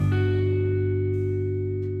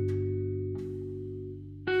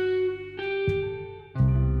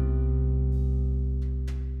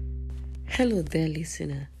Hello there,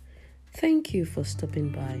 listener. Thank you for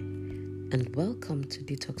stopping by and welcome to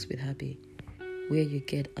Detox with Happy, where you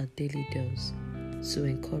get a daily dose to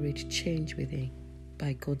encourage change within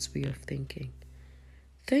by God's way of thinking.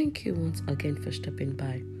 Thank you once again for stopping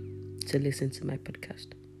by to listen to my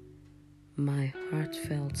podcast. My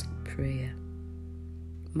heartfelt prayer,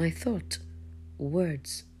 my thought,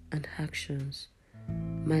 words, and actions,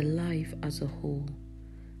 my life as a whole,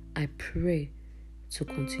 I pray to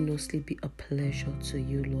continuously be a pleasure to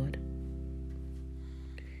you, Lord.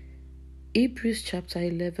 Hebrews chapter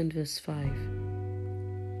 11 verse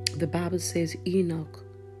 5. The Bible says Enoch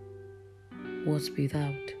was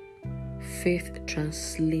without. Faith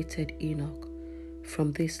translated Enoch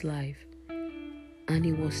from this life, and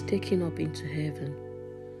he was taken up into heaven.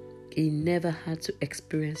 He never had to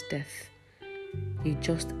experience death. He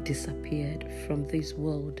just disappeared from this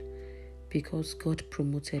world because God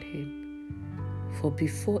promoted him. For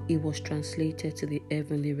before he was translated to the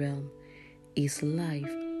heavenly realm, his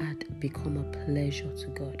life had become a pleasure to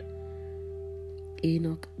God.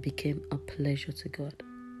 Enoch became a pleasure to God.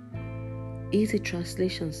 Easy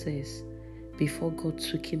translation says, before God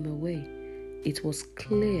took him away, it was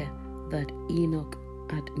clear that Enoch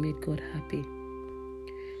had made God happy.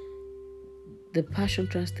 The Passion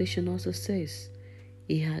Translation also says,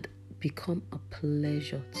 he had become a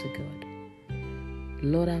pleasure to God.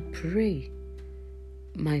 Lord, I pray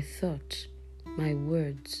my thoughts, my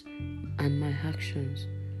words, and my actions,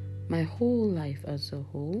 my whole life as a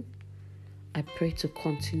whole, I pray to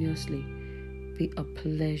continuously be a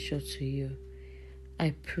pleasure to you.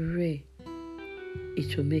 I pray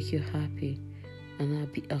it will make you happy, and I'll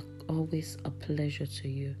be always a pleasure to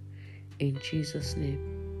you. In Jesus'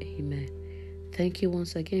 name, amen. Thank you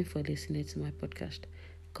once again for listening to my podcast.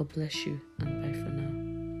 God bless you, and bye for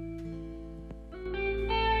now.